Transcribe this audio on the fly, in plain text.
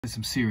There's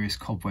some serious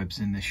cobwebs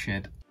in this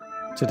shed.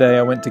 Today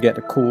I went to get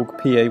a KORG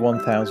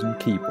PA1000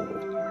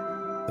 keyboard.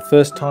 The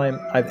first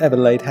time I've ever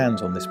laid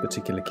hands on this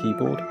particular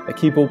keyboard, a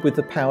keyboard with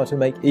the power to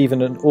make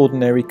even an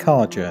ordinary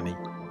car journey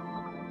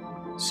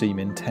seem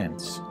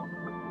intense.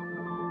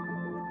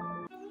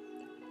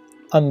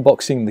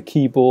 Unboxing the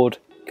keyboard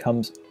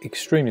comes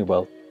extremely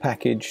well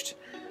packaged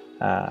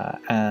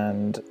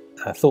and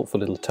a thoughtful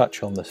little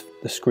touch on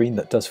the screen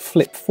that does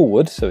flip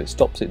forward, so it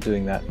stops it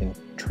doing that in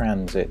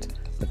transit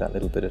with that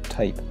little bit of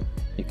tape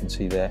you can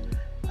see there,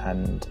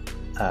 and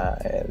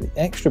the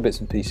extra bits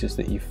and pieces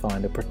that you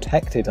find are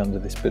protected under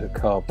this bit of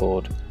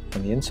cardboard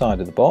on the inside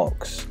of the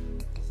box,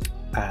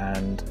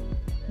 and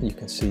you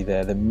can see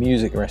there the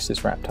music rest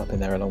is wrapped up in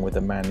there along with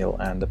the manual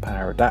and the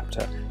power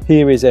adapter.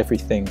 Here is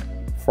everything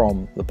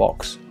from the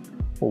box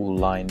all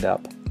lined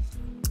up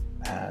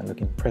and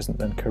looking present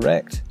and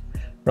correct.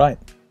 Right,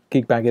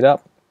 gig bag it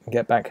up and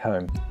get back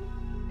home.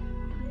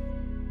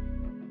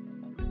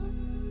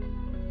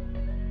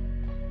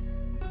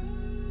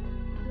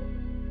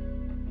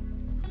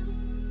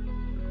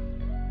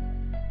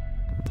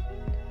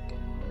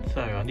 So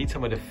I need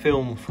somewhere to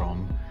film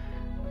from,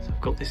 so I've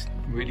got this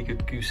really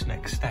good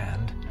gooseneck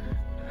stand.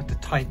 I had to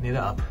tighten it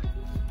up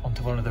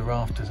onto one of the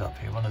rafters up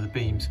here, one of the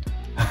beams.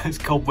 There's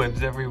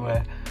cobwebs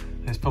everywhere.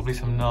 There's probably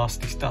some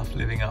nasty stuff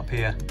living up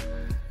here.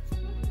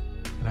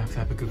 I'll have to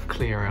have a good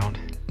clear out.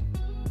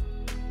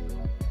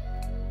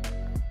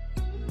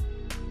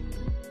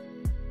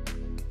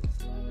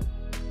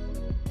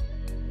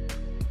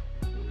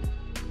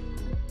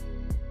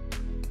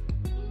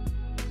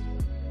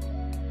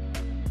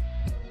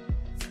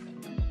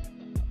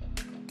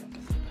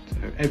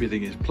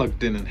 Everything is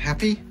plugged in and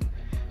happy,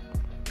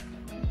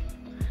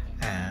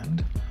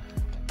 and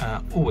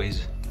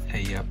always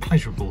a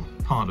pleasurable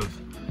part of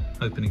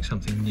opening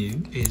something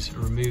new is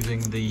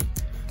removing the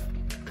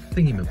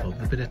thingamabob,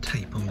 the bit of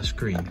tape on the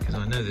screen, because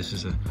I know this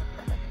is a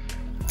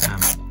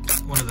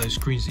one of those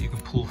screens that you can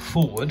pull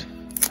forward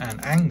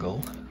and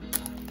angle,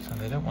 so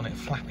they don't want it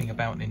flapping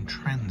about in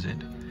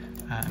transit,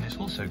 and it's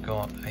also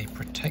got a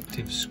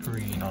protective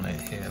screen on it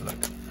here,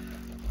 look.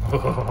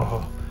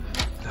 Oh,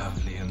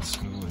 lovely and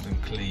smooth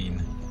and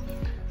clean.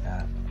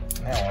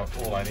 Now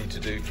all I need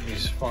to do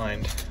is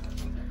find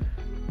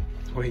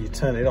where you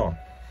turn it on.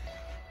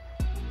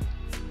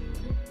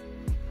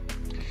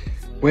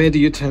 Where do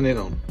you turn it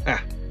on?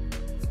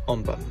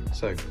 On button.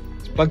 So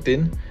it's plugged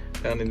in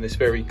down in this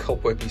very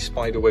cobwebby,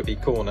 spiderwebby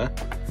corner.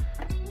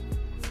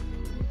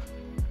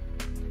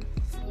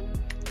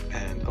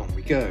 And on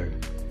we go.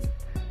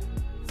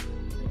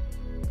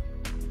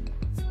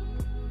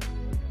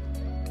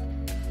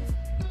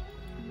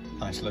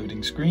 Nice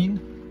loading screen,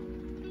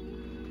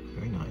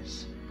 very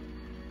nice.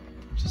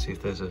 Let's see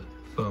if there's a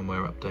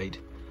firmware update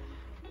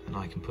that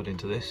I can put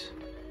into this.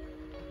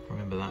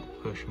 Remember that,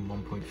 version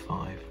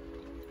 1.5.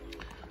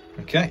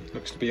 Okay,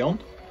 looks to be on.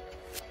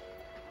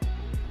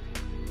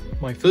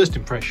 My first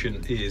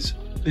impression is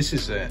this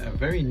is a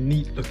very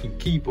neat looking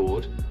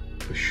keyboard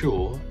for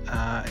sure.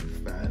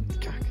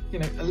 You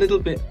know, a little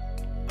bit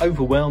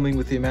overwhelming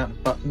with the amount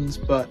of buttons,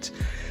 but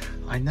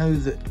I know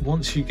that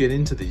once you get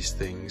into these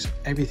things,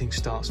 everything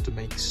starts to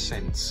make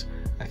sense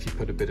if you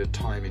put a bit of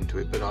time into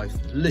it. But I've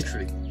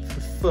literally, for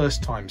the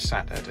first time,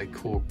 sat at a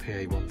KORG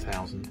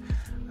PA1000.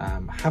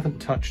 Haven't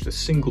touched a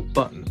single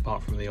button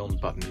apart from the on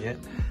button yet.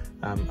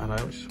 And I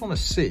just want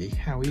to see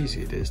how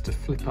easy it is to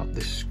flip up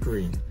this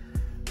screen.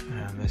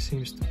 And there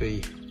seems to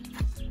be,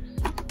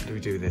 how do we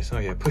do this? Oh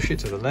yeah, push it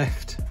to the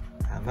left,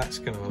 and that's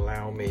going to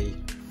allow me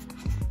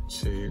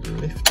to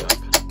lift up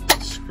the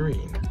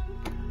screen.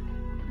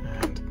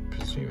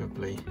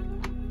 Presumably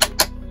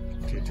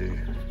you do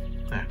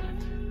that.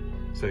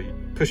 So you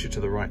push it to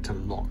the right to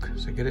lock,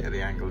 so get it at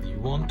the angle you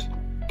want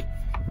and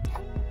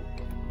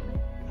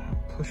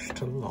push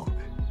to lock.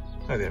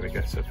 Oh, there we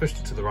go. So I pushed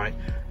it to the right,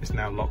 it's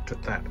now locked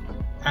at that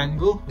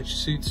angle which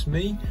suits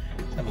me.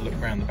 Let's have a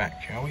look around the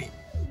back, shall we?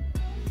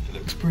 It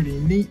looks pretty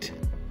neat,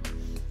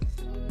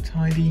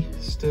 tidy,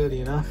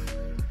 sturdy enough.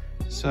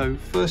 So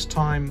first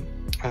time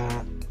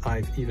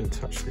I've even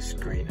touched this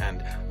screen,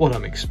 and what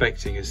I'm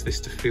expecting is this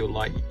to feel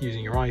like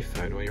using your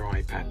iPhone or your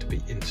iPad to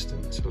be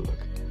instant. So look,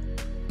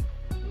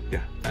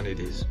 yeah, and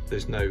it is.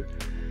 There's no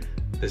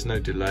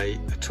delay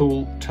at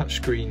all.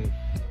 Touchscreen,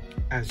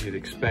 as you'd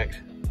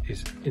expect,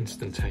 is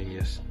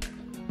instantaneous.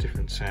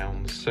 Different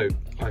sounds. So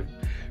I've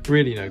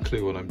really no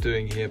clue what I'm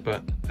doing here,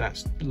 but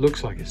that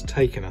looks like it's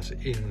taken us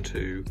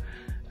into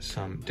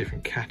some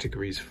different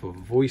categories for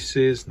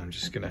voices, and I'm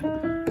just gonna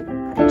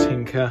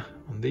tinker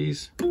on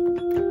these.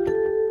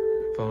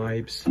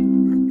 Vibes.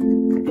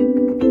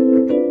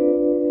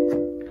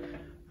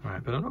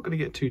 Alright, but I'm not going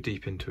to get too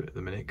deep into it at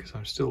the minute because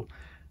I'm still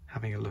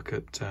having a look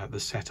at the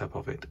setup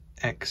of it.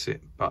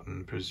 Exit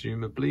button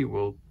presumably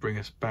will bring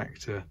us back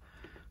to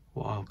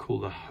what I'll call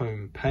the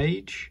home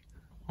page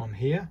on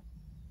here.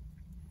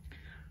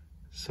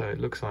 So it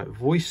looks like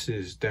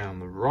voices down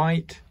the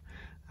right.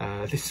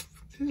 This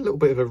is a little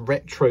bit of a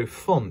retro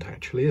font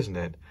actually, isn't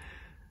it?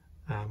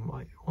 I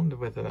wonder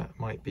whether that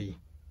might be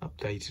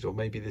updated, or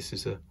maybe this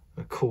is a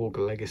KORG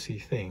legacy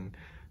thing.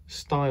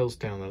 styles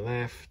down the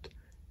left,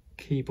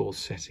 keyboard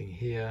setting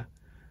here,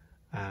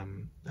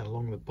 and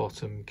along the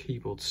bottom,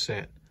 keyboard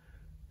set,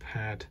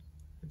 pad,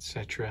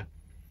 etc.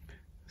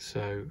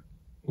 So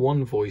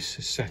one voice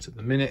is set at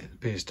the minute,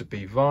 appears to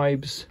be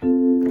Vibes.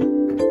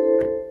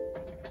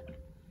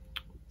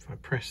 If I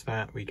press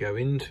that, we go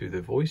into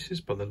the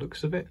voices by the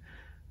looks of it.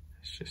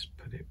 Let's just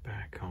put it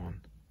back on.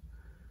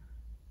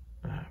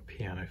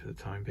 Piano for the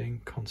time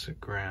being,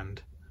 concert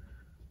grand,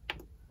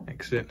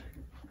 exit.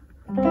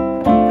 So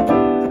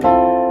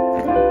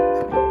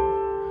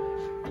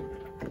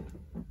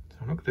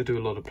I'm not going to do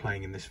a lot of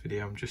playing in this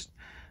video, I'm just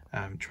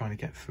trying to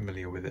get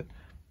familiar with it.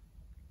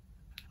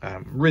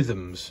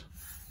 Rhythms,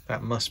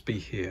 that must be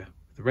here.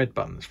 The red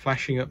button that's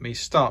flashing at me,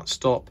 start,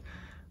 stop.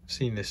 I've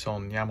seen this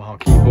on Yamaha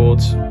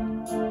keyboards.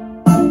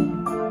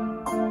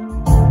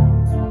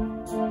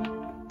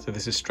 So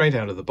this is straight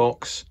out of the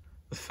box,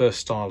 the first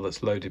style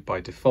that's loaded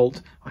by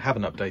default. I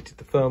haven't updated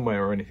the firmware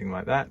or anything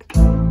like that.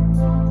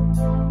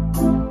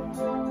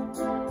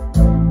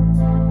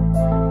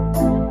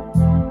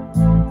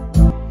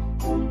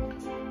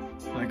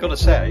 I've got to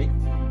say,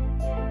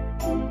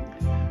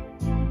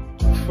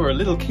 for a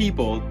little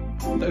keyboard,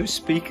 those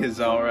speakers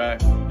are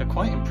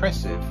quite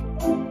impressive.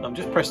 I'm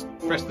just press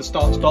the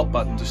start stop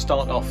button to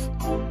start off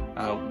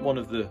one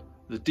of the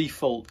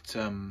default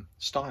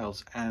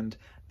styles, and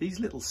these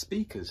little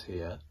speakers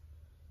here,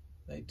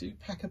 they do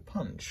pack a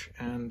punch.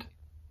 And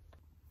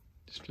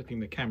just flipping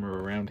the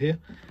camera around here,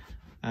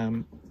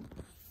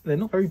 they're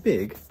not very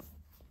big,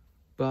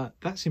 but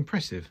that's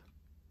impressive.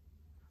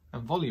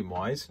 And volume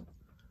wise,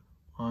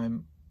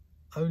 I'm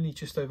only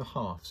just over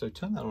half, so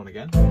turn that on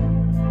again.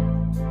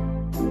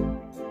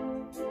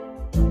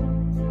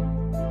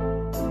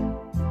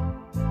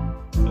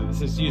 So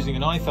this is using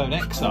an iPhone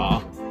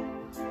XR.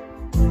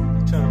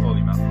 Turn the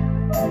volume up.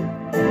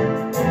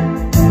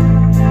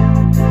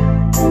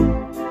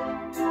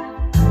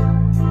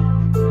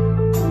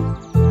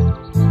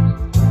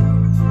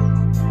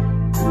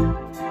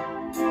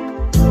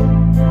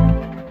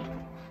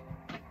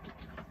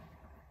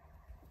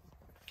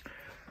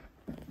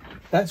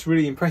 That's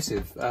really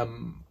impressive.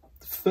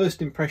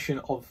 First impression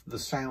of the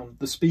sound,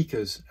 the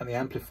speakers and the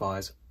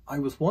amplifiers, I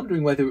was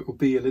wondering whether it would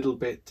be a little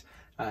bit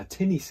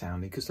tinny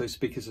sounding because those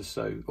speakers are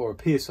so, or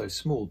appear so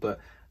small, but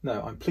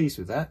no, I'm pleased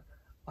with that.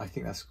 I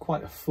think that's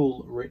quite a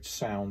full, rich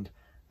sound,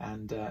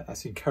 and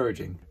that's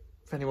encouraging.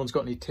 If anyone's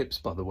got any tips,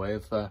 by the way,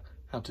 of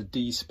how to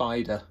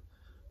de-spider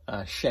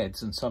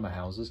sheds and summer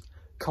houses,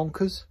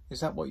 conkers,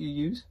 is that what you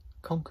use?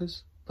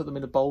 Conkers? Put them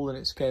in a bowl and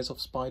it scares off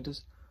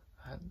spiders?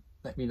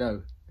 Let me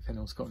know if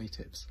anyone's got any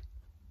tips.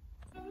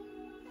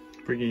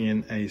 Bringing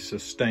in a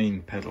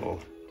sustain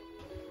pedal,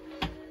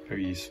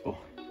 very useful.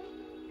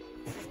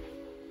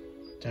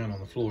 Down on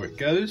the floor it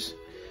goes.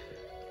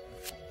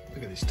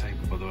 Look at this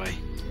table, by the way.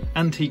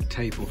 Antique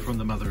table from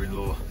the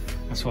mother-in-law.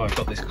 That's why I've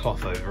got this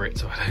cloth over it,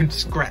 so I don't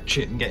scratch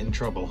it and get in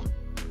trouble.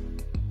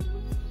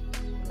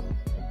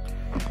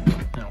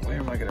 Now, where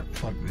am I going to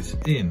plug this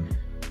in?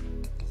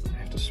 I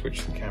have to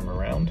switch the camera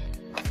around.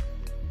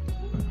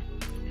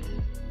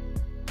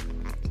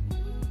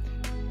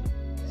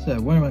 So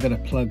where am I going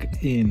to plug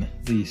in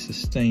the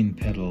sustain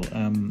pedal?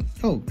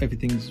 Oh,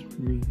 everything's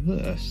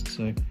reversed,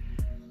 so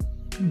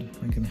I'm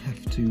going to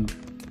have to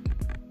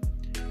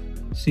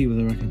see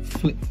whether I can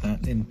flip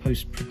that in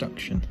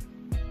post-production.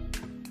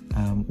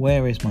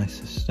 Where is my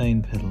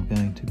sustain pedal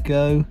going to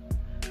go?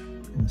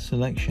 In the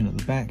selection at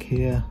the back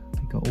here,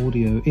 we've got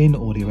audio in,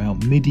 audio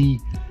out, MIDI,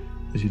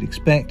 as you'd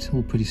expect,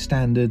 all pretty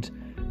standard.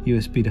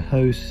 USB to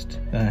host,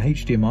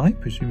 HDMI,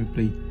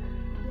 presumably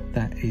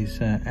that is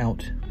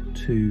out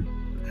to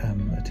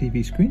a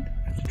TV screen.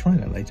 I have to try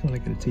that later when I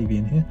get a TV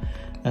in here.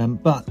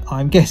 But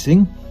I'm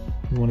guessing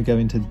we want to go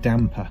into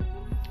damper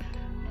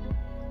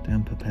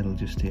pedal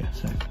just here.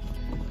 So,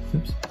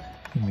 oops,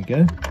 here we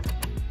go.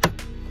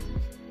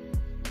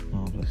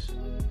 Marvellous.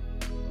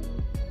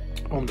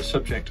 On the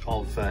subject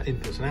of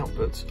inputs and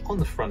outputs, on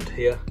the front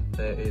here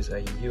there is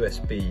a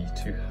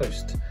USB to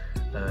host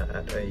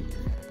at a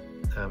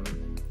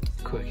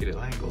quirky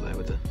little angle there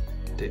with the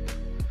dip.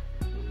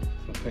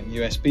 So putting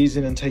USBs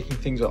in and taking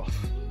things off.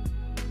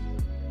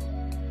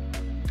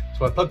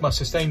 So I plugged my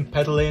sustain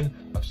pedal in.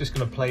 I was just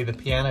going to play the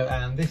piano,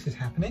 and this is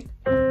happening.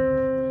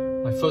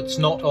 My foot's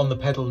not on the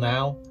pedal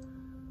now,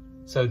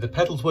 so the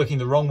pedal's working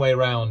the wrong way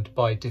around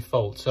by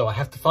default. So I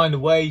have to find a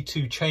way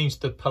to change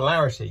the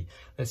polarity.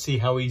 Let's see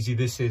how easy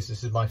this is.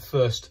 This is my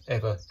first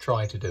ever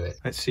try to do it.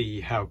 Let's see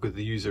how good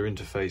the user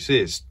interface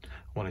is.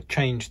 I want to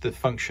change the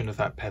function of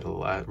that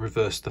pedal,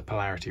 reverse the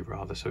polarity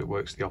rather, so it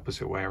works the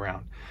opposite way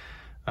around.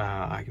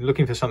 I'm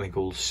looking for something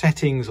called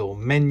settings or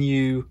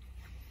menu.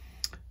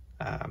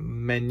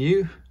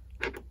 Menu.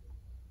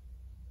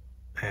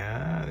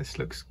 This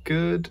looks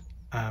good.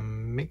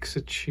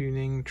 Mixer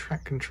tuning,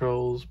 track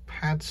controls,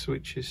 pad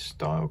switches,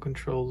 style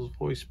controls,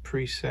 voice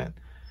preset.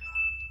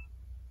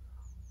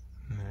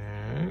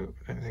 No,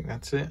 I don't think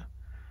that's it.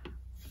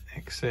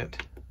 Exit.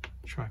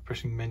 Try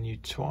pressing menu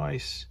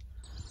twice.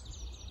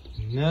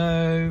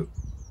 No.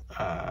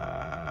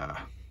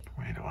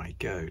 Where do I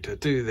go to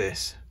do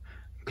this?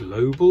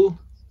 global.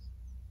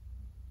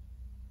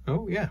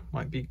 Oh yeah,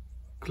 might be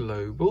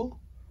global.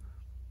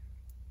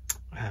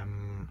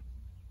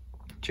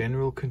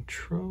 General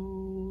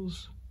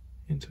controls,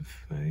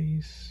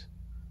 interface,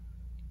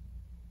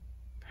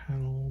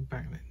 panel,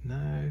 backlit,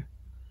 no.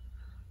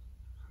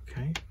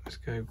 Okay, let's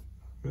go,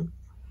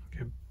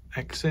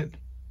 exit.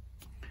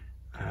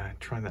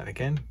 Try that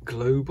again,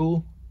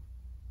 global.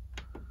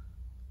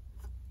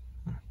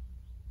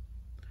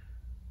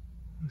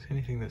 There's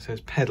anything that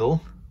says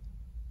pedal.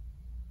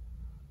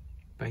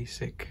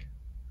 Basic,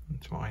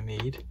 that's what I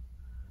need.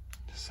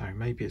 So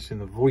maybe it's in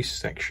the voice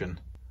section.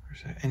 Or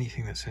is there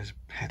anything that says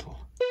pedal?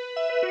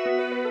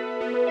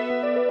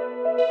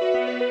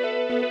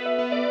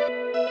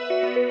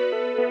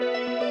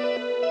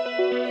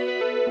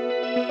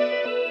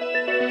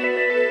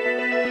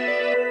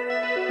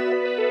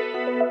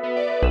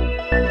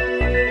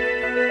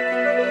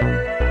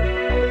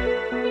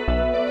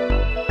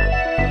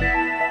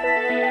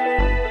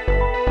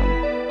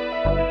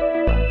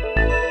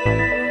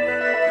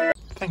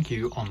 Thank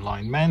you,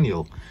 online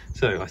manual.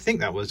 So I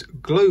think that was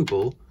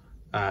global,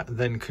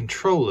 then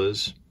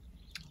controllers,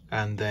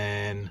 and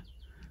then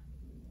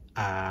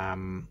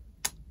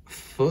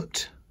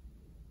foot,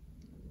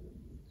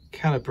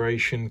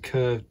 calibration,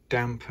 curve,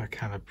 damper,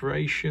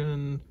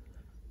 calibration,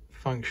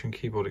 function,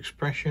 keyboard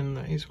expression.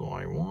 That is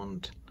what I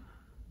want.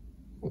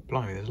 Oh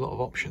blimey, there's a lot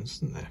of options,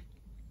 isn't there?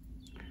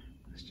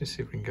 Let's just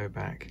see if we can go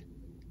back.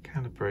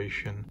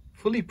 Calibration,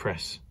 fully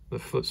press the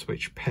foot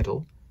switch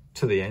pedal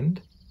to the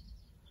end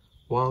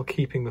while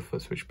keeping the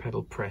foot switch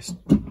pedal pressed.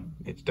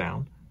 It's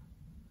down.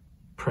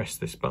 Press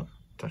this button,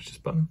 touch this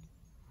button.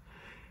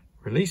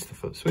 Release the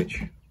foot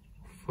switch,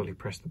 fully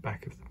press the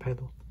back of the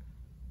pedal.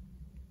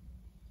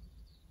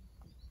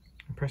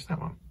 And press that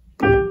one.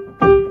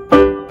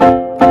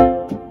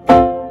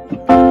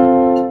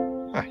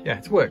 Ah, yeah,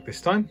 it's worked this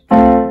time.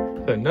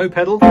 So no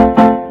pedal,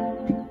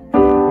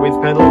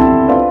 with pedal.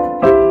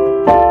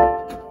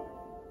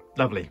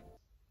 Lovely.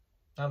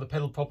 Now the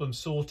pedal problem's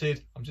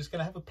sorted, I'm just going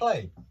to have a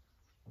play.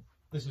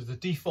 This is the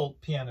default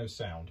piano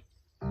sound.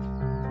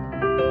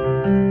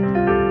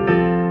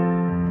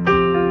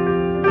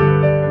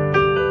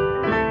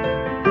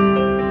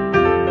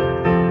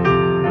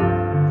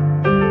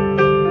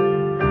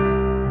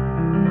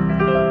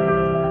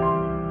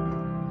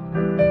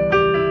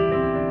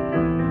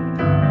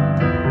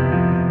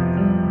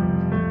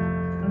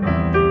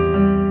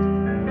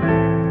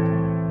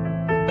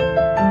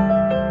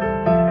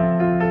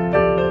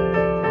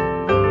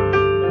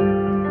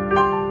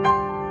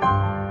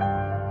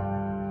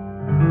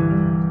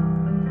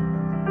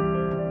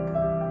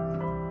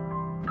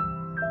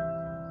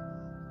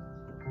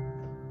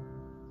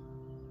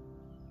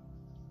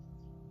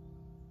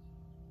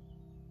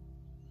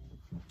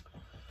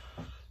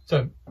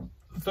 So,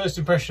 first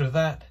impression of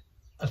that,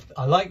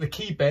 I like the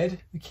key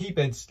bed. The key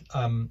bed's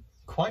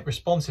quite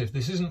responsive.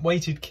 This isn't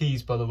weighted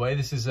keys, by the way.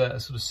 This is a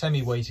sort of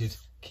semi-weighted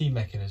key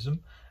mechanism.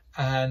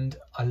 And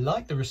I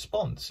like the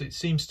response. It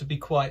seems to be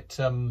quite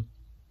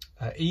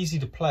easy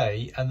to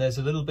play, and there's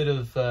a little bit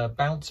of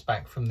bounce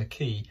back from the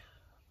key.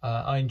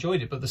 I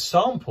enjoyed it, but the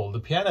sample, the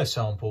piano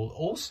sample,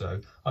 also,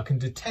 I can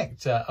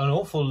detect an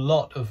awful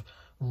lot of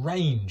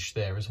range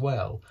there as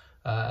well.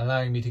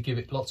 Allowing me to give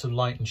it lots of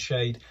light and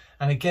shade.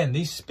 And again,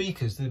 these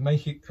speakers have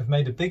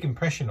made a big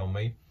impression on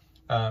me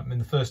in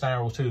the first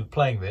hour or two of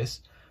playing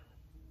this.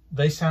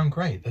 They sound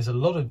great. There's a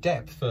lot of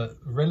depth for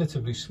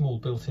relatively small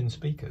built-in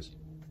speakers.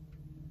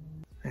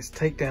 Let's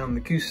take down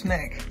the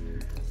gooseneck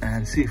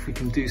and see if we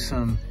can do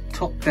some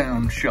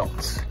top-down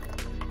shots.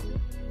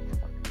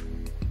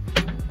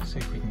 See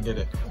if we can get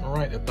it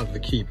right above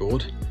the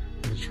keyboard.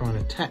 I'm going to try and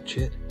attach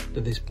it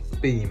to this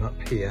beam up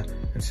here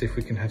and see if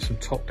we can have some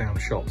top-down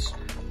shots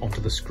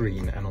onto the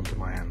screen and onto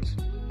my hands.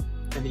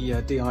 Any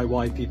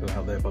DIY people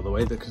out there, by the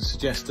way, that can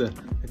suggest a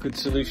good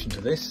solution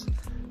to this,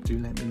 do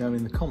let me know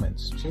in the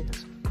comments.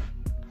 Cheers.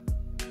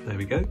 There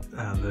we go.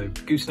 The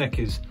gooseneck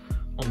is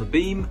on the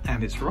beam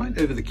and it's right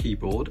over the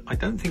keyboard. I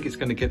don't think it's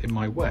going to get in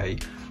my way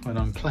when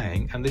I'm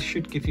playing, and this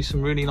should give you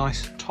some really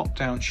nice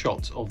top-down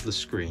shots of the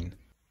screen.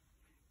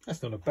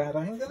 That's not a bad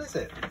angle, is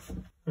it?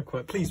 I'm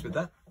quite pleased with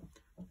that.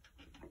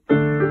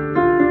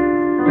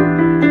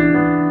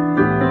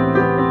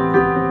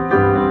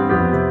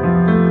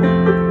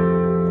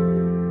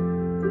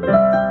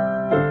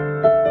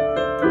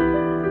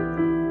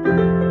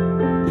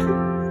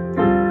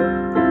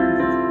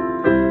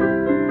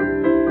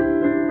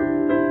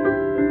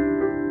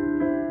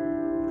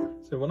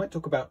 So when I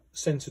talk about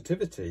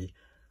sensitivity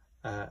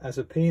as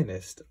a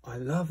pianist, I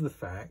love the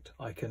fact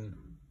I can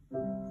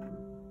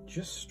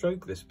just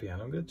stroke this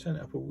piano. I'm going to turn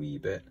it up a wee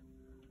bit.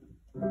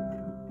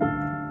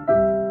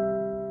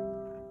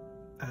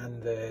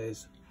 And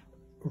there's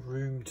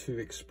room to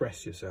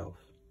express yourself.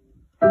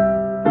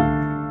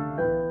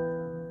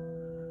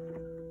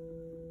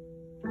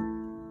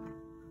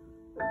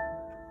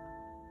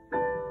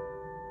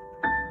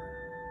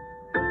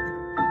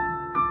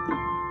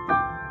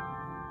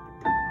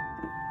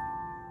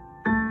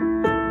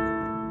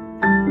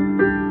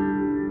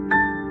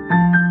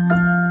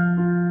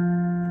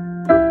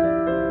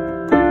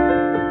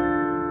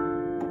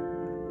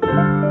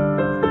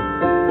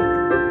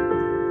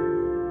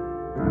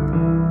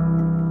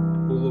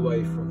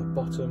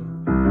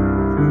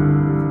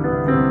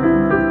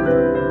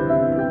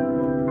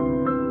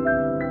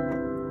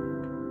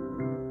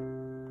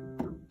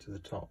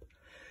 top.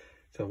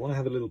 So I want to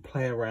have a little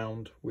play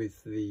around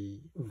with the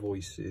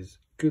voices.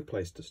 Good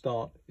place to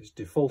start. It's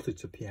defaulted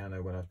to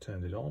piano when I've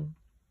turned it on.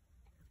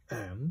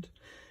 And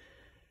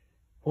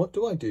what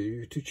do I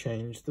do to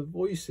change the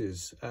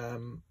voices?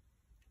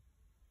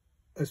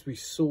 As we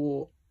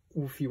saw,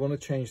 if you want to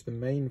change the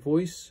main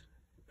voice,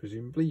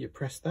 presumably you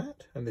press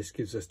that, and this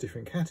gives us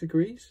different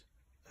categories.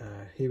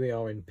 Here we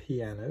are in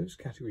pianos,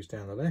 categories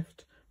down the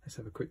left. Let's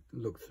have a quick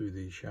look through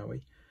these, shall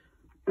we?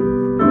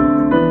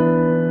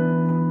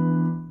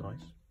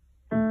 Nice.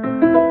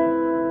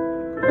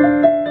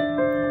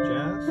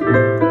 Jazz.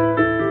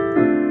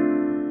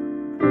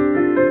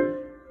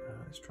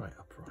 Let's try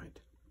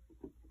upright.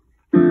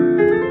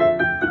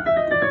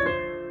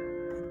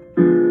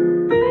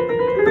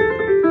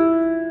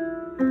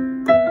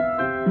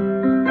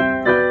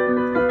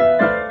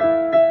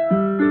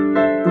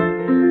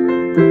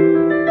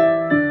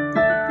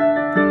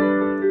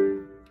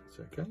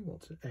 Okay,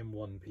 what's an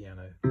M1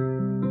 piano?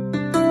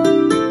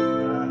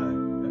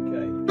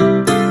 Okay.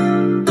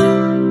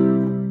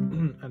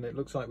 And it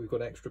looks like we've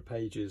got extra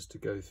pages to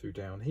go through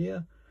down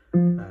here.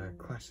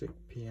 Classic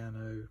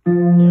piano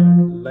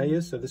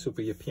layers. So this will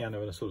be a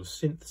piano and a sort of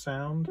synth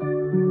sound.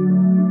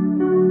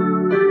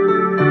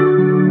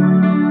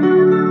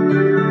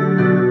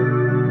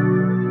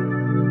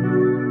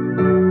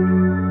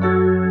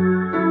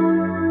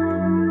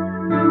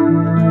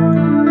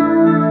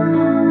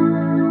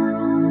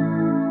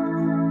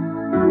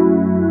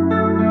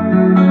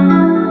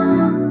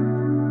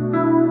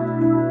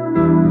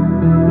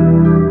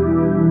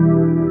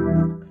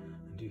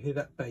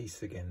 That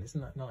bass again,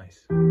 isn't that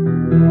nice?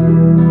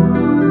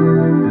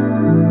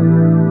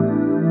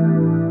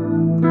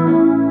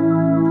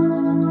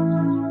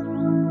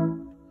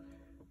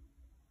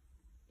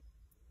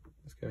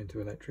 Let's go into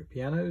electric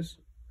pianos.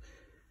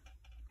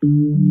 Oh,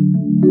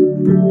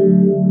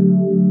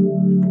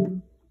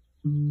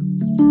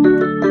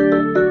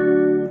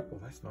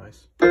 that's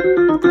nice.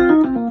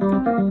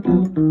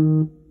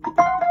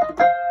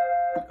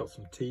 It's got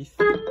some teeth.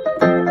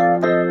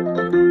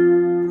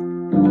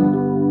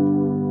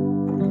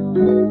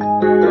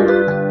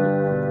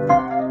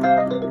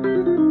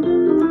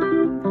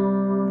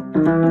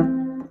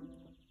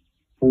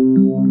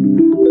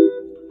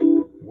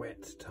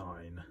 Wet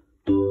tine.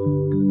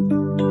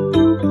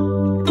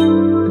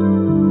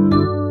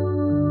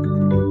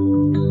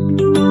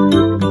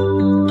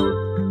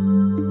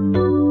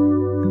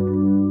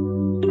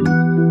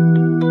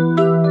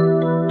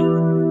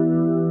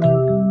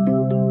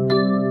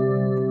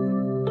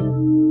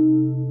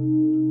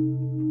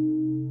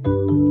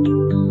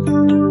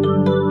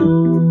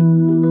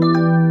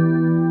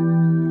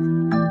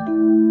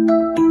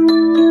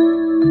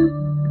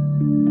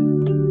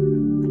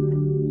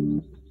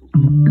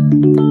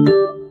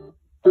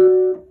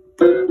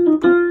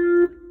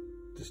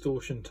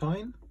 Distortion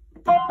tine.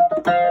 I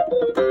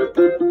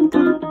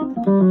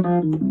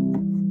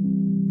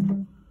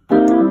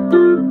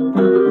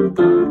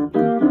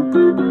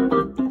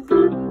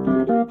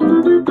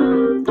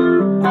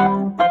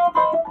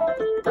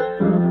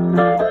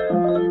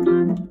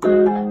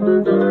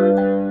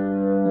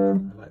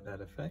like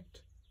that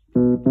effect.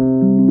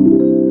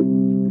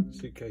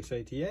 Suitcase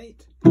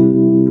 88.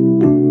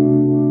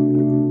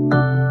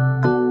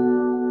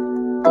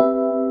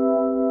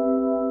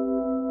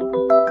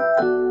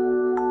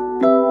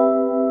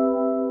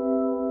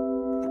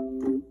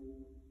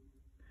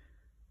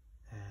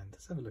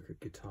 Let's have a look at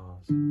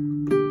guitars.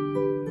 And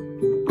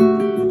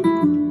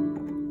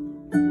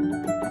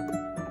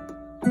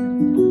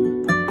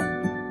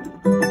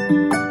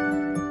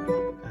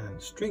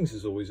strings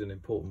is always an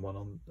important one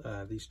on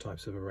these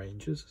types of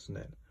arrangers, isn't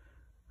it?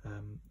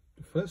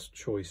 The first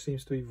choice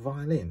seems to be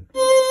violin.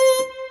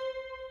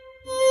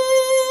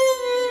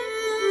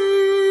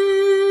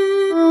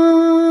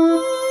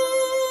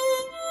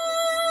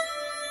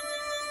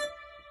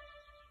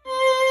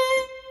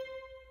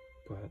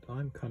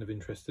 I'm kind of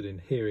interested in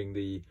hearing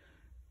the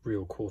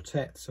real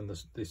quartets and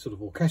the sort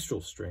of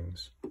orchestral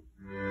strings.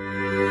 Oh,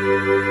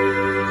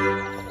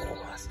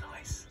 that's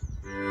nice.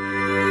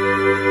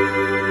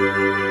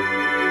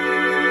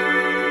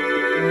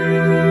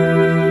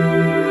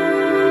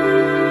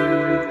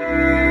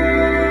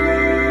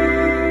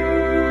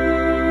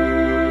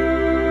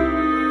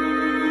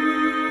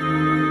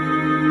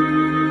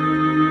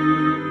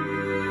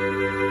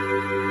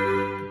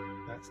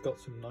 That's got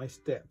some nice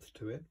depth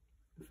to it.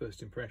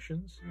 First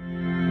impressions.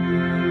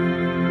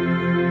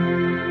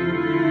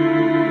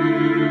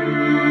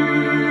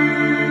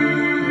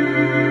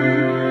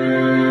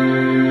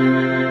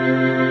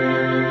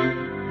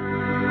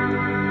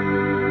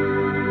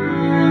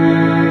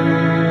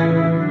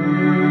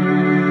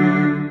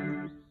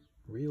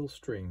 Real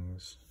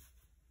strings.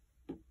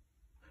 So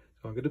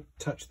I'm going to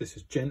touch this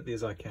as gently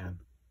as I can.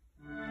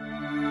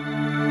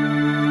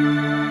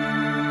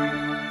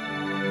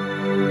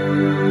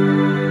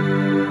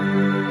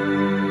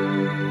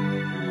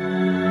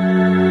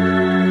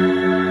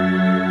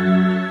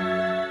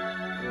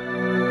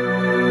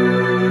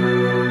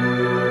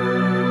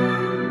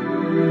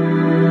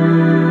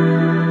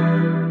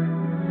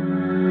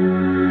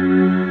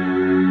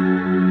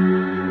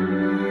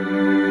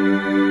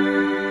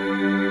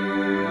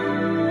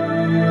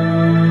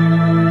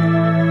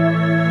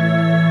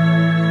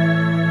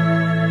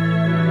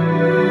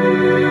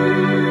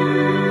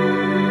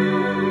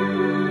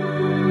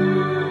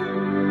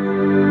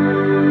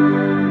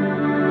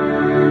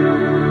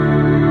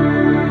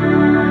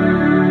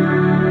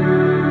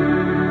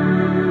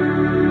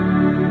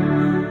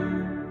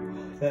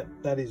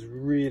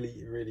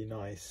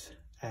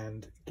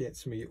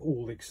 me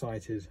all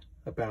excited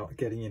about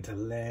getting into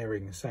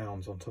layering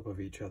sounds on top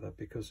of each other,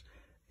 because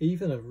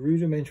even a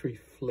rudimentary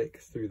flick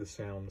through the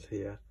sounds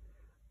here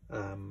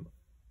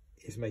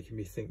is making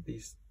me think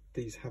these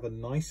have a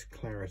nice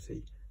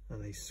clarity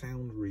and they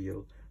sound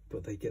real,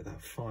 but they get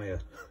that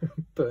fire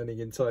burning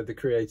inside the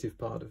creative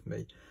part of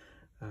me.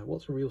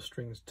 What's real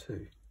strings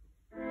 2?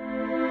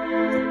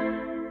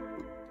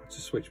 Let's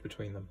just switch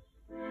between them.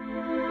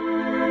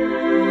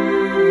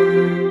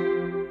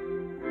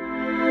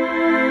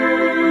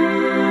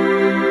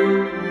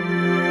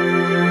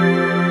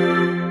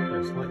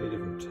 A slightly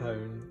different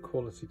tone,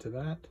 quality to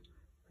that.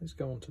 Let's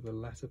go on to the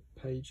latter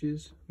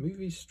pages.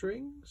 Movie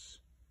strings.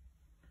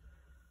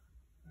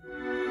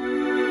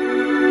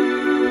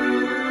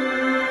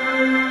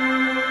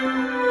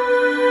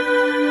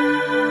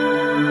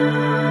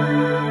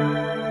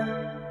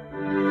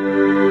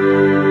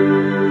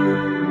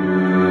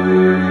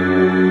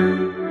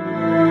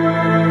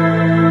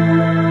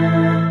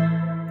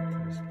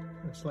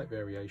 Slight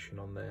variation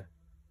on there,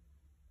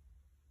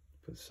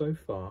 but so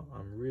far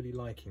I'm really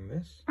liking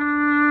this.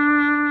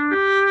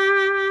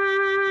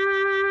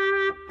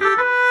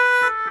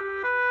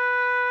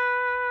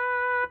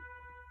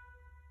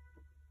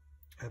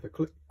 Have a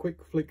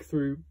quick flick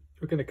through.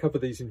 We're going to cover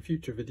these in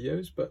future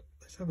videos, but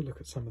let's have a look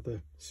at some of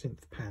the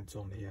synth pads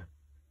on here.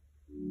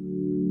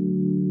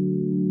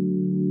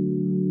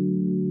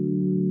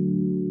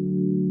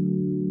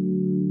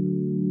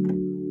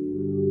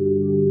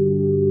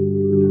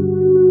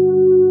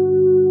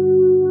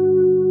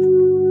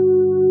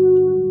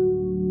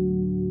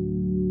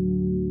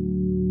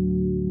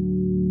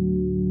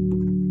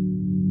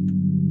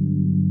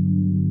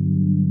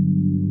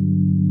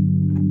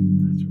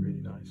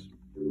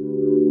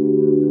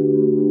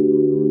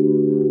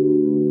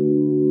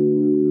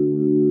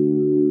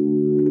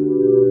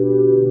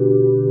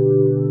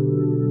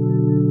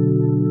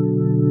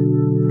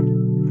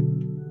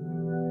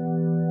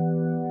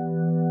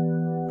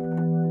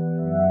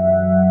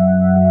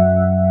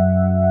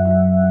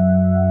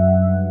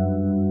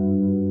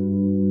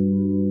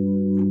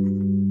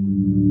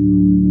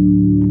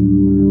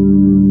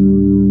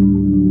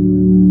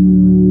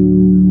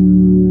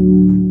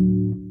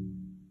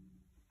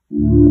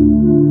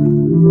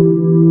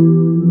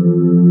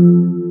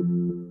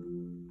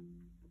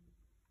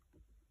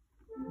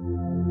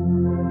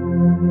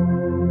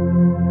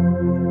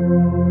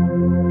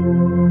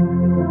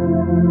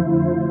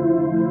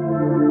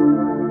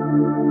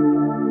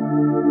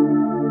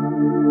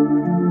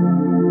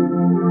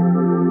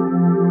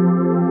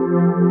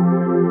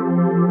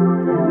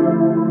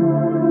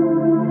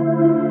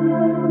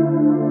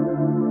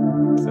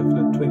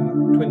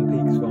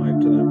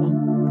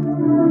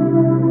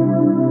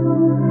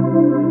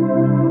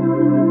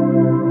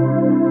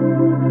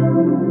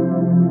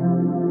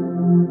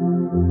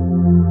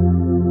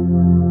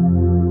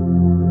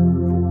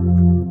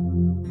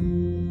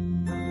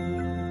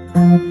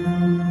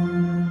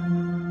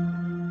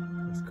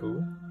 That's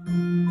cool.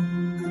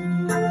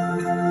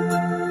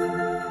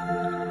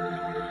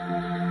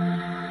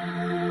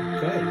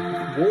 Okay,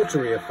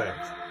 watery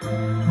effect.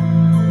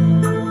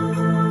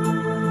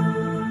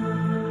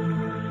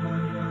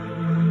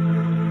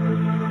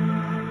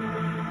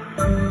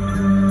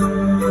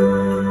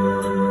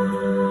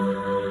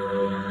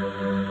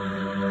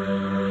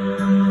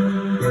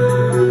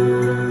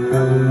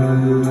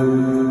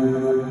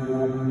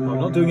 I'm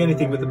not doing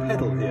anything with the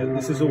pedal here.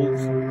 This is all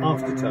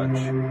aftertouch.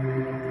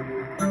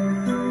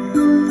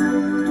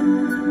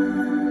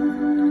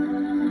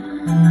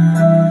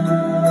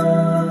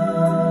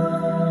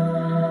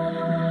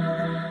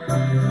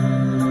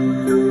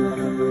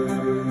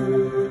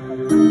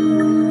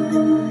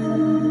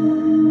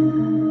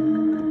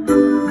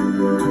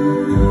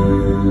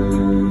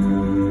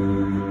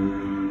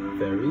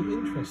 Very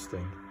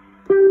interesting.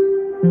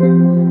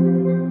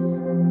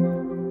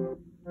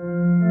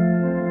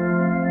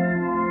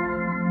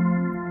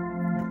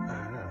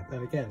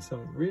 Then again,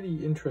 some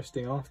really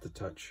interesting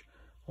aftertouch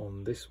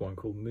on this one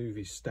called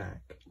Movie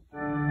Stack.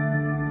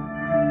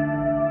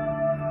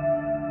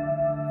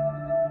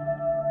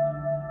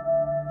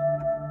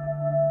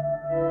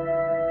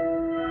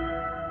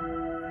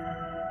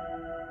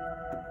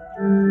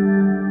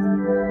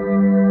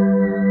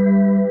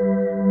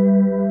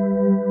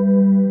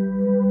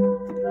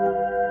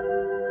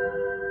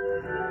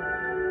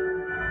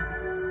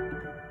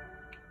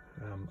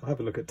 I'll have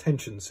a look at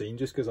Tension Scene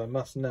just because I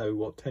must know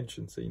what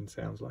Tension Scene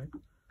sounds like.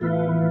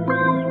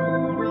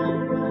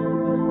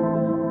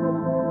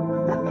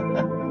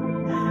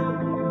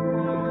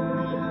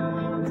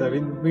 So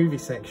in movie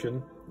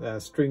section,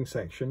 string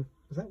section,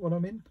 is that what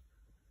I'm in?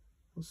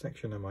 What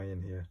section am I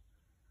in here?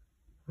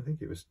 I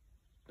think it was,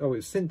 oh,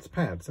 it's synth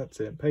pads, that's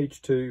it.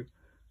 Page 2,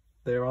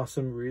 there are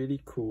some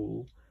really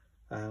cool,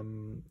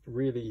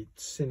 really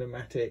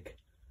cinematic,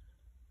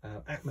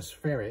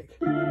 atmospheric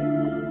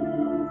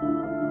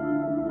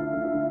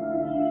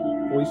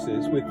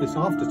voices with this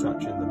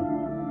aftertouch in them.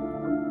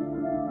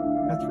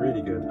 That's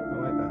really good. I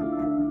like that.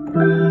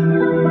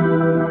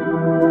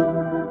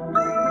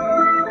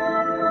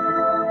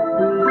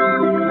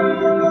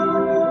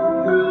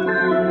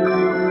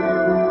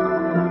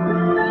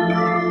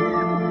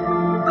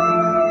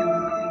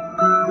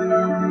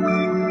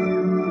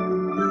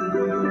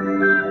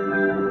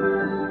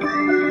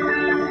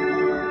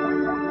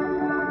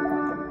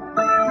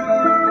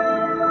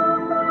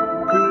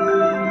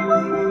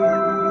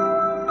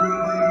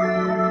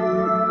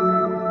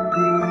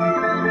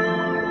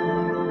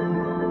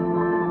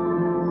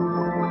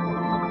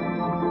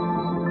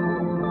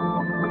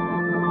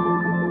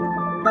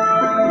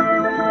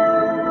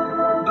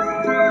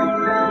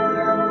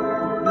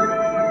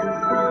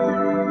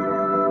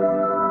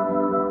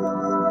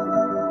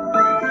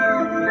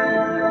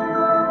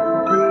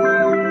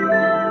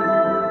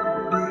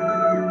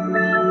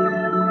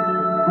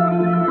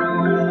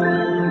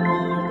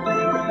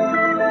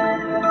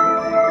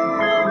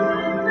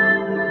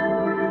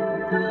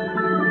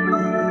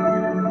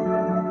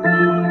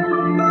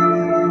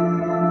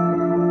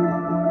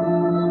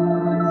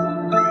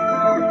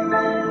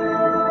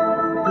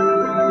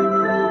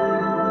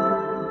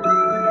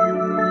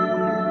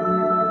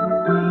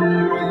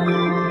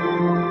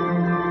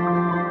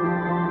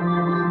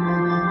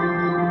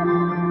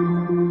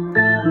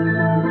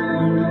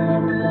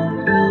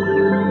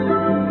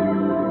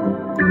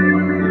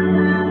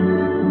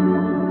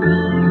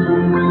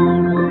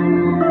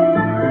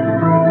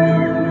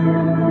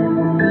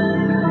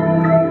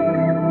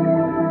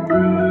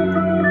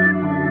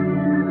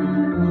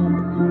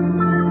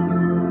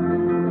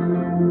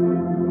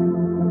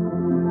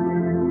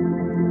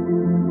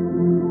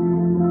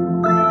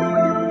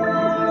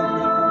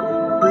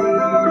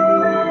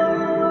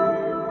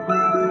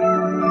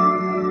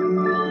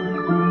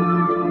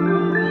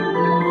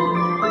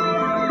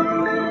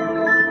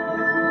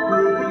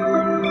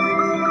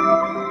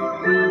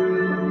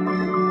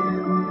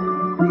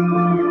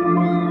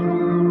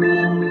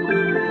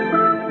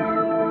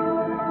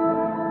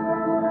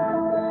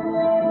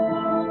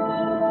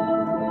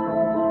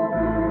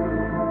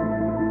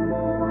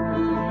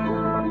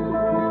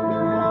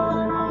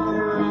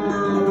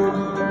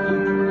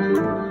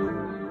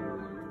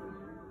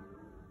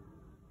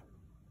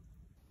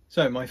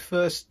 So my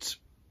first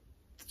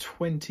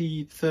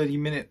 20-30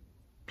 minute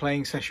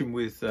playing session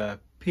with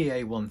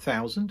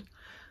PA1000.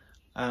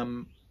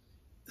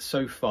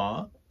 So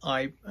far,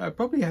 I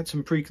probably had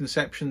some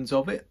preconceptions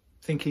of it,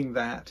 thinking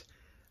that,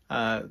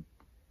 I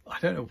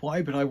don't know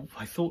why, but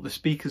I thought the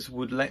speakers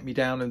would let me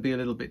down and be a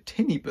little bit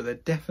tinny, but they're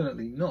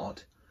definitely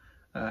not.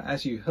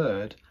 As you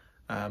heard,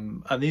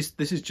 and this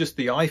is just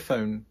the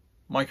iPhone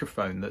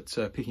microphone that's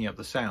picking up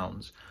the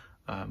sounds.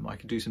 I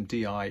could do some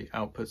DI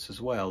outputs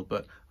as well,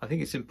 but I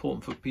think it's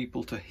important for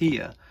people to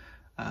hear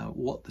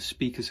what the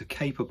speakers are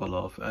capable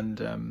of,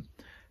 and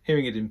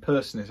hearing it in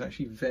person is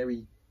actually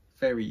very,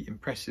 very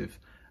impressive,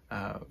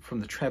 from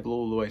the treble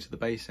all the way to the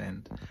bass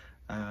end.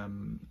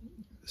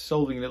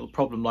 Solving a little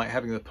problem like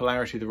having the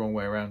polarity the wrong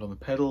way around on the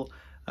pedal.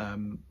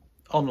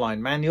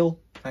 Online manual,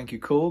 thank you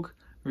KORG,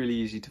 really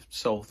easy to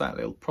solve that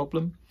little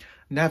problem.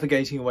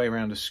 Navigating a way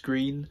around a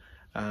screen.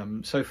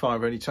 So far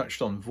I've only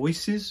touched on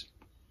voices,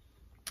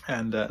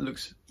 and it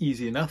looks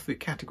easy enough, the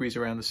categories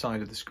around the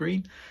side of the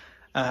screen.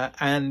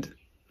 And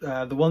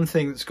the one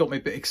thing that's got me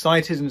a bit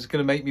excited and is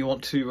going to make me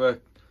want to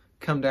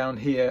come down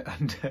here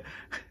and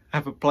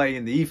have a play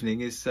in the evening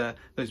is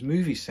those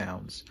movie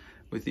sounds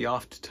with the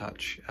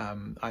aftertouch.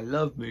 I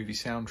love movie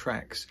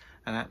soundtracks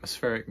and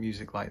atmospheric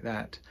music like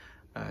that,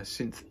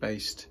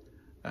 synth-based,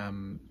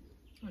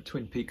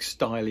 Twin Peaks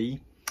style-y,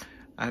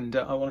 and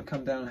I want to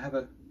come down and have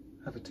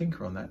a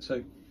tinker on that.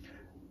 So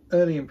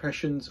early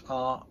impressions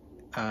are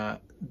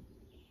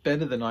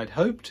better than I'd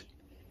hoped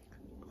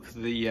for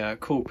the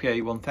KORG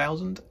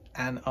PA1000,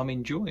 and I'm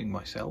enjoying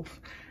myself,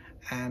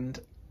 and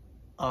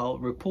I'll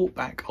report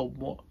back on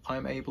what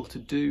I'm able to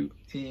do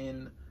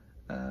in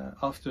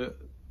after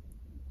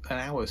an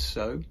hour or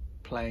so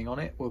playing on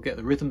it. We'll get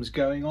the rhythms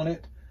going on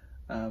it.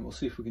 We'll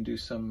see if we can do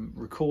some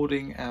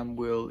recording, and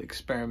we'll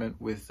experiment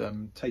with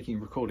taking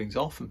recordings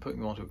off and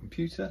putting them onto a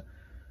computer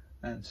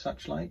and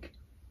such like.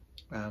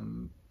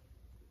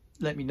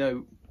 Let me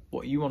know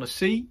what you want to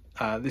see.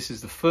 This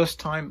is the first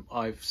time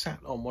I've sat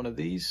on one of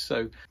these,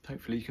 so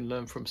hopefully you can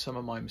learn from some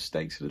of my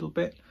mistakes a little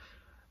bit.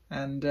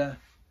 And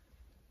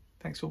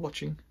thanks for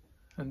watching,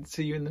 and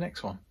see you in the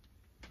next one.